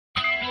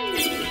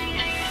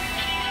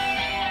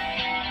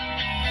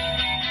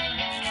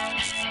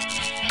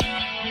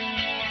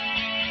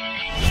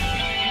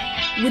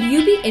Would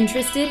you be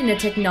interested in a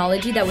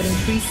technology that would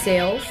increase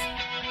sales,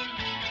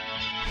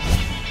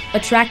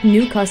 attract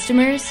new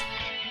customers,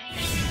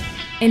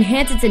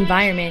 enhance its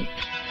environment,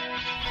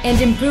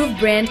 and improve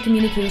brand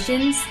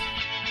communications?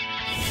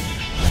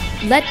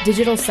 Let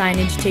digital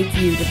signage take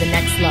you to the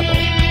next level.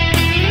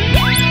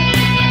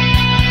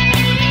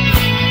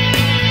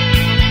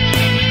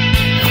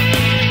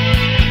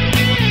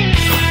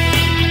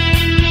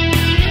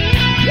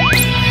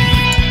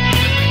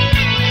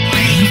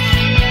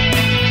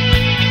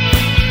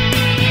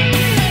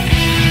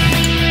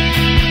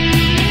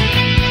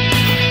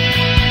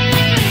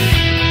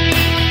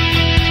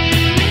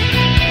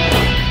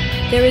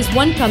 There is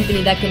one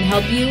company that can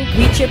help you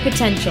reach your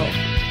potential.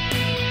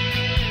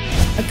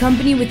 A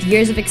company with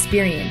years of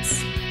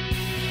experience.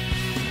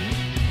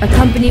 A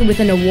company with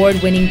an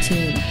award-winning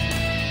team.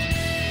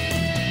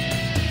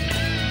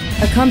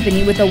 A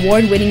company with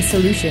award-winning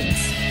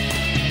solutions.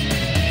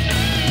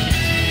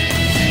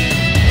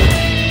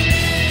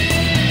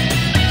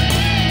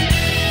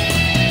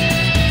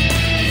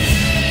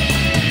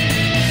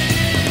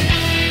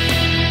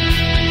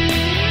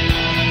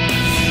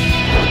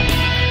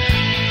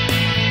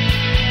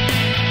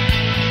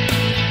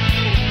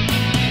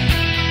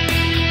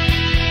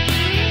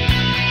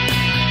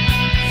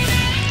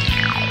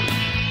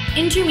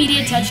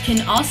 Intermedia Touch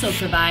can also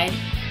provide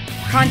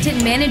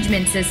content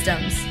management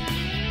systems,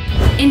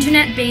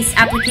 internet-based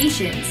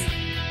applications,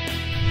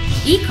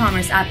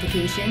 e-commerce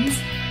applications,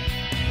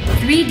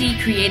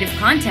 3D creative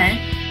content,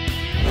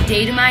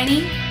 data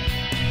mining,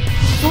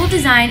 full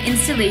design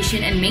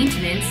installation and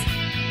maintenance,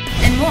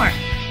 and more.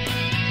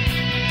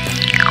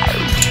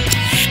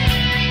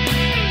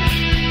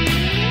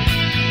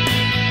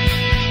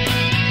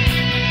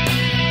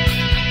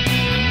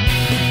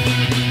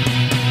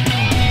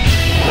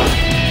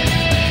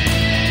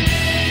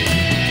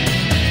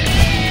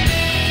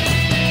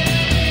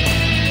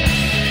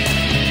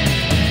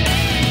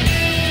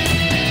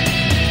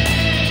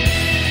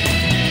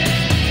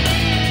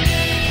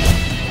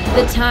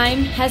 The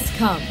time has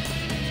come.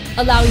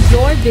 Allow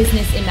your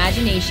business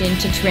imagination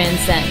to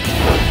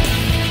transcend.